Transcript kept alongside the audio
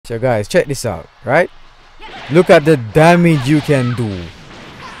So guys, check this out, right? Look at the damage you can do.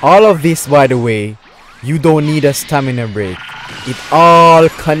 All of this, by the way, you don't need a stamina break. It all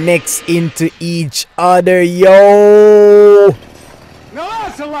connects into each other, yo! Now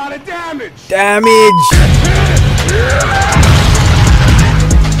that's a lot of damage!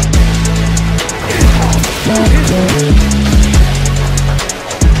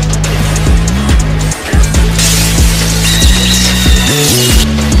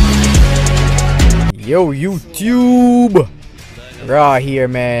 Yo, YouTube! Rah here,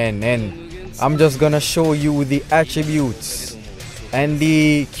 man, and I'm just gonna show you the attributes and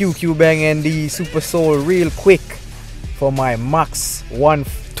the QQ Bang and the Super Soul real quick for my max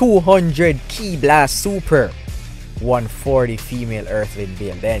 200 Ki Blast Super 140 female Earthling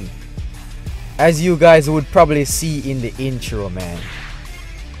build. And as you guys would probably see in the intro, man,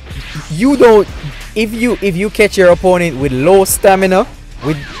 you don't, if you catch your opponent with low stamina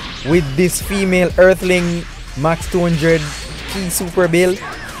with this female Earthling max 200 Ki Super build,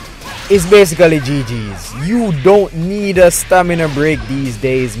 it's basically GG's. You don't need a stamina break these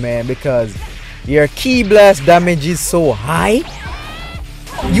days, man, because your Ki Blast damage is so high.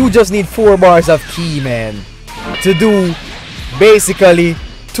 You just need 4 bars of Ki, man, to do basically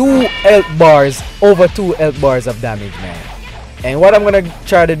 2 health bars, over 2 health bars of damage, man. And what I'm gonna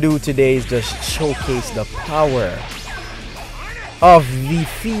try to do today is just showcase the power of the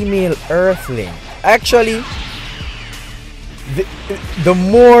female Earthling. Actually, the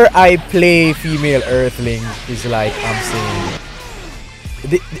more I play female Earthling, is like I'm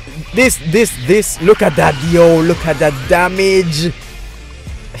saying, this, look at that, yo, look at that damage.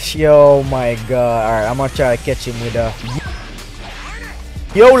 Yo, my god. Alright, I'm gonna try to catch him with a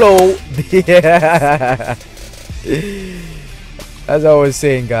YOLO. As I was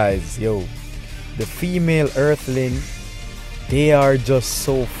saying, guys, yo, the female Earthling, they are just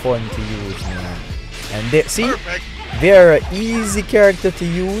so fun to use, man. And they see, they are an easy character to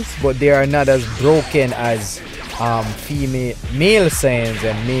use, but they are not as broken as male Saiyans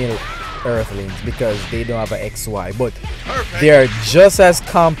and male Earthlings, because they don't have an XY. But they are just as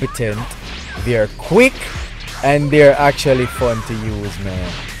competent, they are quick, and they're actually fun to use,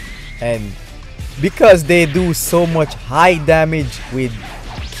 man. And because they do so much high damage with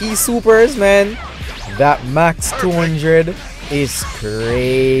Ki Supers, man, that max 200 is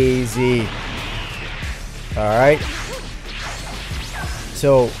crazy. Alright,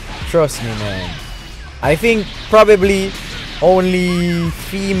 so trust me, man, I think probably only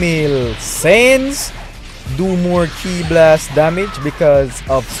female Saiyans do more Ki Blast damage because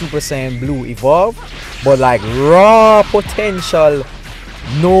of Super Saiyan Blue Evolve, but like raw potential,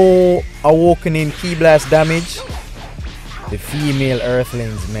 no awakening Ki Blast damage, the female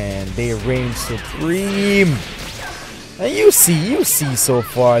Earthlings, man, they reign supreme. And you see so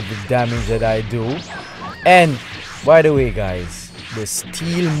far the damage that I do. And by the way, guys, the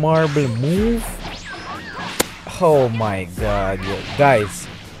Steel Marble move, oh my god, yo. Guys,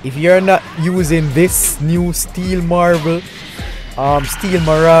 if you're not using this new Steel Marble, Steel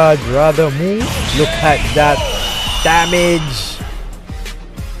Mirage rather move, look at that damage.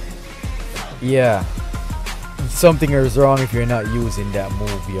 Yeah, something is wrong if you're not using that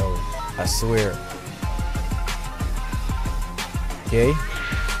move, yo, I swear. Okay,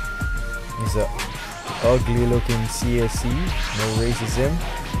 he's a ugly looking CSC, no racism.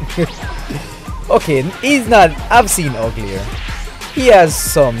 Okay, he's not, I've seen uglier. He has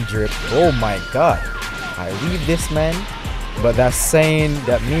some drip. Oh my god, I leave this, man, but that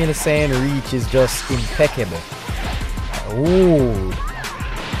male Saiyan reach is just impeccable. Ooh,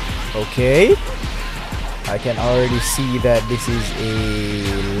 okay, I can already see that this is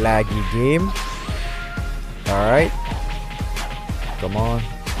a laggy game. Alright, come on.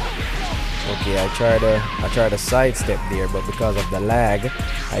 Okay, I tried to sidestep there, but because of the lag,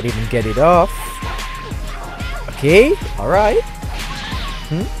 I didn't get it off. Okay, alright.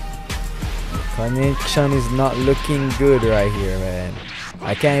 Connection is not looking good right here, man.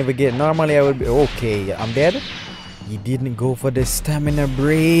 I can't even get, normally I would be, okay, I'm dead. He didn't go for the stamina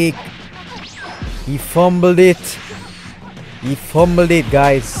break. He fumbled it. He fumbled it,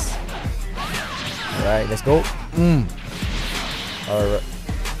 guys. Alright, let's go. Alright.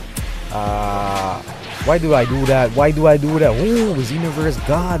 Why do I do that? Why do I do that? Ooh, Xenoverse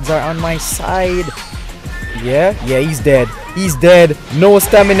gods are on my side. Yeah, he's dead. He's dead. No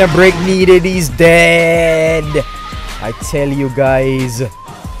stamina break needed. He's dead. I tell you guys.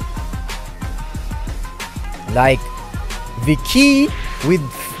 Like, the Ki with,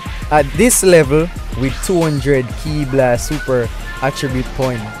 at this level, with 200 Ki Blast Super attribute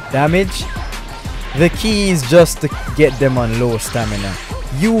point damage, the key is just to get them on low stamina.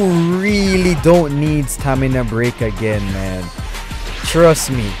 you really don't need stamina break again, man. Trust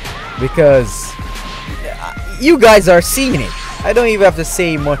me, because you guys are seeing it. I don't even have to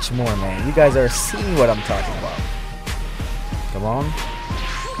say much more, man. You guys are seeing what I'm talking about. Come on.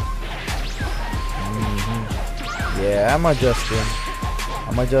 Yeah, I'm adjusting.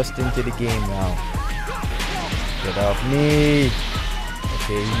 I'm adjusting to the game now. Get off me.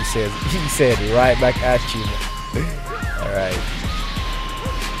 Okay, he said right back at you. Alright.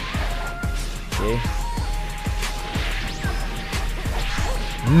 Okay.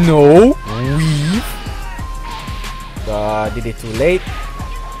 No, weave. Did it too late.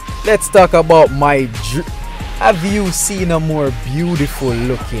 Let's talk about my have you seen a more beautiful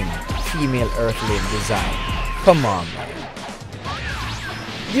looking female Earthling design? Come on, man.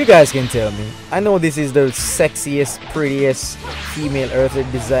 You guys can tell me. I know this is the sexiest, prettiest female Earthling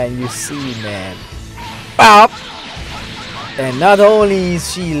design you see, man. Pop! And not only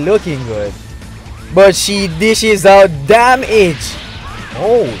is she looking good, but she dishes out damage.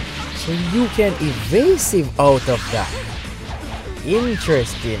 Oh, so you can evasive out of that.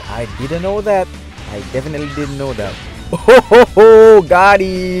 Interesting. I didn't know that. I definitely didn't know that. Oh, got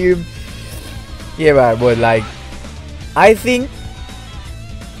him. Yeah, man, but like, I think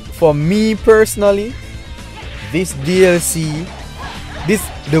for me personally, this DLC,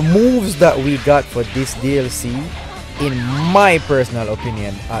 the moves that we got for this DLC, in my personal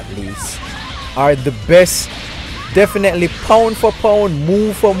opinion at least, are the best. Definitely pound for pound,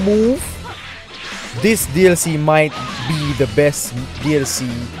 move for move, this DLC might be the best DLC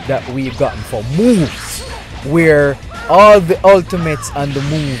that we've gotten for moves, where all the ultimates and the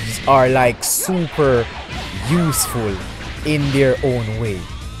moves are like super useful in their own way.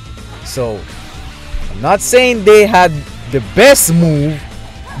 So I'm not saying they had the best move,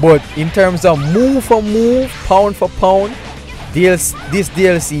 but in terms of move for move, pound for pound, this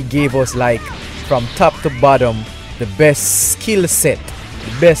DLC gave us like from top to bottom the best skill set,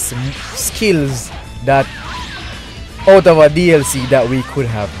 the best skills that out of a DLC that we could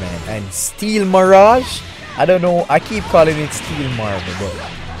have, man. And Steel Mirage, I don't know, I keep calling it Steel Marvel, but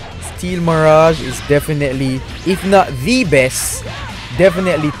Steel Mirage is definitely, if not the best,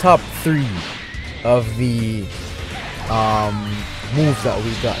 definitely top 3 of the moves that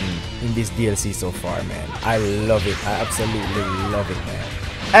we've gotten in this DLC so far, man. I love it. I absolutely love it, man.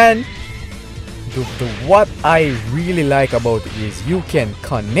 And what I really like about it is you can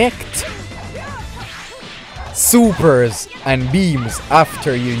connect supers and beams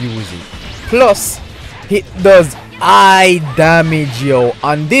after you use it. Plus, it does eye damage, yo.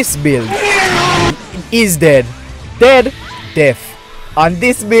 On this build, it is dead. Death. On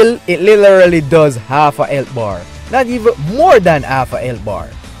this build, it literally does half a health bar. Not even more than half a health bar.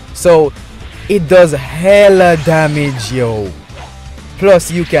 So, it does hella damage, yo.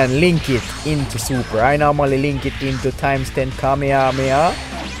 Plus, you can link it into super. I normally link it into times 10 Kamehameha,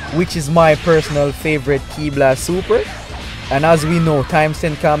 which is my personal favorite Ki Blast super. And as we know, times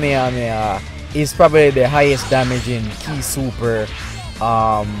 10 Kamehameha is probably the highest damaging Ki super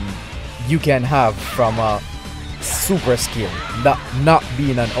you can have from a super skill, not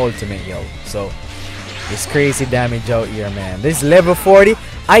being an ultimate, yo. So it's crazy damage out here, man. This level 40,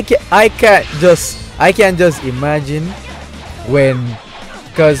 I can't just imagine when,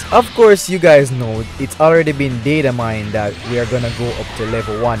 because of course you guys know it's already been data mined that we are gonna go up to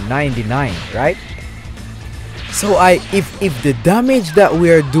level 199, right? So if the damage that we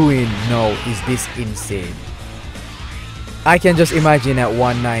are doing now is this insane, I can just imagine at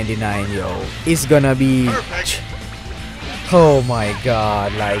 199, yo, it's gonna be perfect. Oh my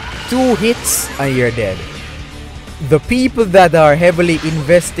god, like 2 hits and you're dead. The people that are heavily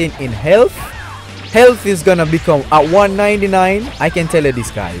investing in health is gonna become at 199. I can tell you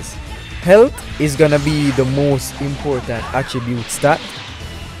this, guys, health is gonna be the most important attribute stat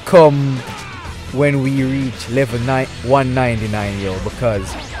come when we reach level 199, yo,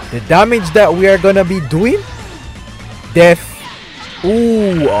 because the damage that we are gonna be doing, death,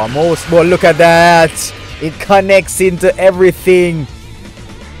 ooh, almost, but look at that, it connects into everything.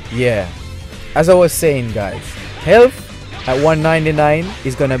 Yeah, as I was saying, guys, health at 199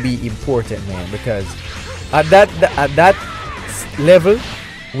 is gonna be important, man, because at that level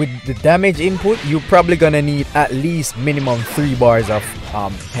with the damage input, you're probably gonna need at least minimum 3 bars of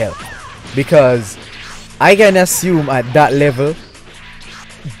health, because I can assume at that level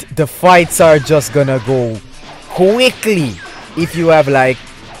the fights are just gonna go quickly if you have like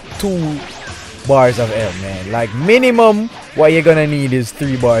 2 bars of health, man. Like minimum what you're gonna need is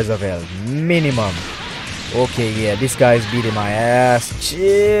 3 bars of health minimum. Okay, yeah, this guy's beating my ass.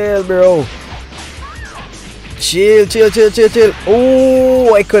 Chill, bro. Chill.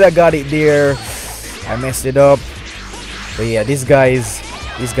 Oh, I could have got it there. I messed it up. But yeah, this guy is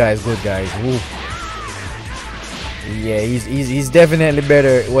good, guys. Ooh. Yeah, he's definitely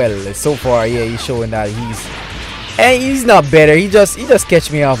better. Well, so far, yeah, he's showing that he's not better. He just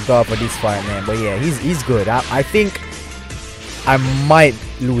catch me off guard for this fight, man. But yeah, he's good. I think I might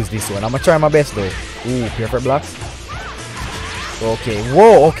lose this one. I'm gonna try my best though. Ooh, perfect blocks. Okay,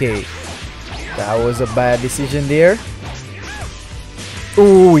 whoa, okay. That was a bad decision there.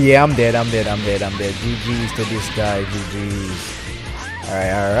 Ooh, yeah, I'm dead. GG's to this guy. GG's.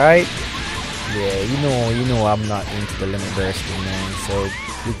 Alright. Yeah, you know I'm not into the limit bursting, man. So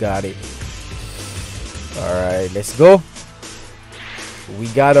you got it. Alright, let's go. We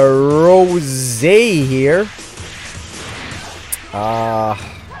got a Rose here.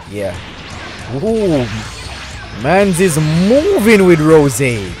 Yeah. Ooh, man's is moving with Rose.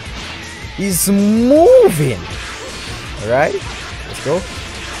 He's moving. Alright, let's go.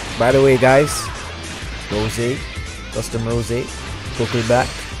 By the way, guys, Rose, custom Rose, quickly back.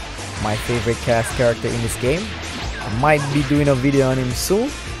 My favorite cast character in this game. I might be doing a video on him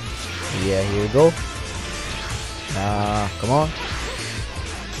soon. Yeah, here we go. Come on.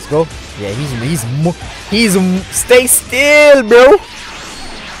 Let's go. Yeah, he's stay still, bro.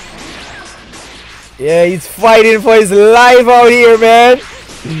 Yeah, he's fighting for his life out here, man.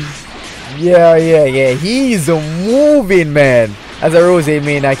 Yeah. He's moving, man. As a Rose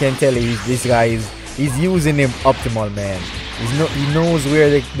main, I can tell you, this guy he's using him optimal, man. He knows where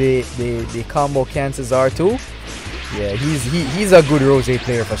the combo cancels are too. Yeah, he's a good Rose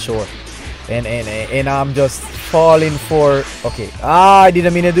player for sure. And I'm just falling for. Okay. I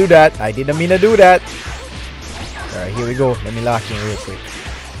didn't mean to do that. Alright, here we go. Let me lock in real quick.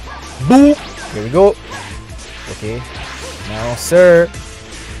 Boom. Here we go. Okay. Now, sir.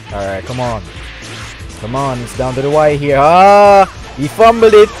 Alright, come on. It's down to the wire here. He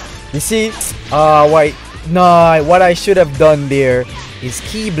fumbled it. You see? Why? No, what I should have done there is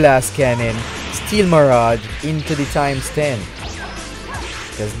Ki Blast Cannon, Steel Mirage into the ×10.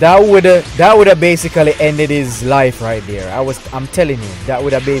 Because that would have basically ended his life right there. I'm telling you, that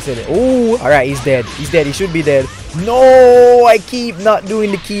would have basically. Oh, alright, he's dead. He should be dead. No, I keep not doing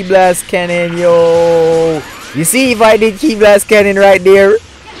the Ki Blast Cannon, yo. You see, if I did Ki Blast Cannon right there,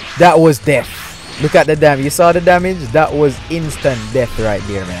 that was death. Look at the damage. You saw the damage? That was instant death right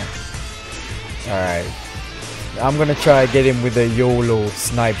there, man. Alright. I'm gonna try to get him with a YOLO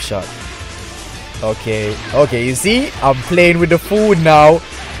snipe shot. Okay, you see? I'm playing with the food now.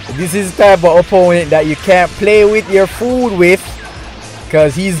 This is the type of opponent that you can't play with your food with,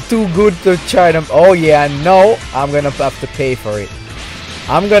 because he's too good to try them. Oh yeah, no, I'm gonna have to pay for it.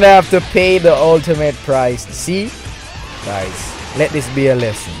 I'm gonna have to pay the ultimate price. See? Guys, let this be a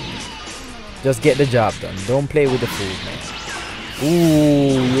lesson. Just get the job done. Don't play with the food, man.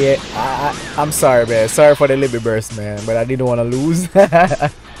 Ooh, yeah. I'm sorry, man. Sorry for the Libby burst, man. But I didn't want to lose.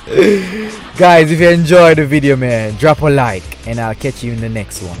 Guys, if you enjoyed the video, man, drop a like. And I'll catch you in the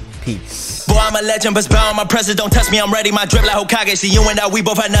next one. Peace. Boy, I'm a legend, but bound my presence. Don't test me, I'm ready. My drip like Rah Kage. See you and I, we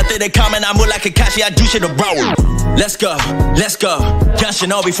both had nothing in common. I move like Kakashi, I do shit abroad. Let's go. Young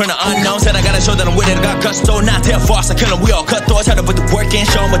Shinobi from the unknown. Said I gotta show that I'm with it. I got gusto, not tell false. I kill them, we all cut throats. Had to put the work in,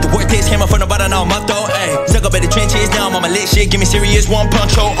 show them what the work is. Came up from the bottom, now I'm up though. Ayy, stuck up in the trenches, now I'm on my lit shit. Give me serious, one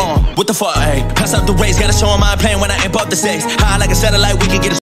punch, hold on. What the fuck, ayy? Pass up the race, gotta show them I'm playing when I amp up the stakes. High like a satellite, we can get a